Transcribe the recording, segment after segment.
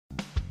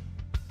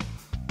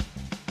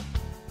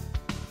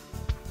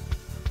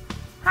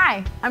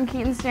Hi, I'm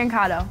Keaton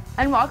Stancato,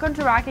 and welcome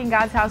to Rocking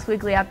God's House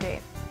Weekly Update.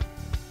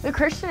 The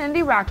Christian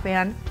indie rock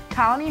band,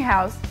 Colony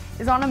House,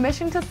 is on a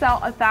mission to sell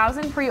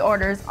 1,000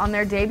 pre-orders on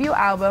their debut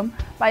album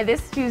by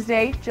this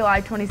Tuesday, July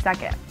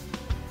 22nd.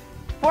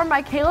 Formed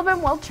by Caleb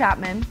and Will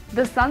Chapman,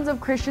 the sons of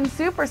Christian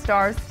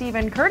superstars Steve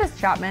and Curtis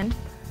Chapman,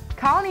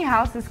 Colony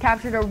House has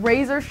captured a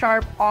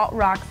razor-sharp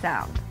alt-rock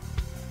sound.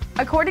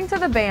 According to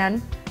the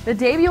band, the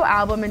debut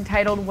album,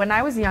 entitled When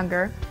I Was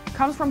Younger,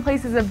 comes from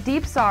places of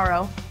deep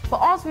sorrow, but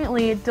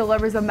ultimately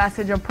delivers a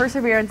message of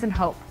perseverance and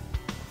hope.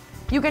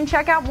 You can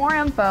check out more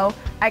info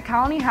at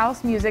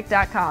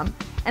colonyhousemusic.com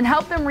and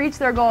help them reach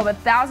their goal of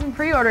 1,000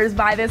 pre-orders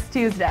by this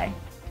Tuesday.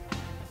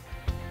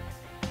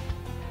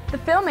 The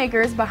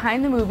filmmakers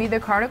behind the movie The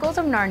Chronicles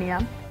of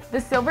Narnia, The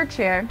Silver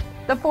Chair,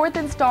 the fourth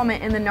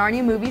installment in the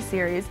Narnia movie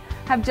series,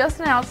 have just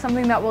announced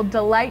something that will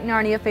delight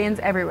Narnia fans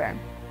everywhere.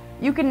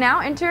 You can now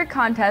enter a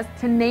contest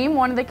to name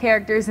one of the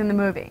characters in the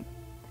movie.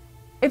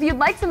 If you'd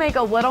like to make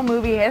a little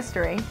movie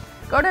history,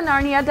 go to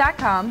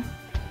Narnia.com,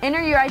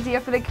 enter your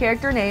idea for the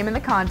character name in the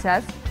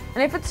contest,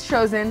 and if it's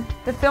chosen,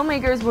 the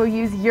filmmakers will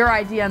use your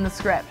idea in the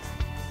script.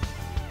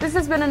 This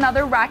has been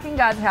another Rocking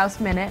God's House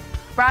Minute,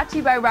 brought to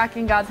you by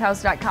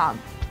RockingGodsHouse.com.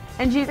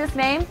 In Jesus'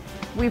 name,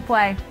 we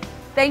play.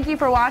 Thank you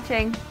for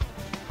watching.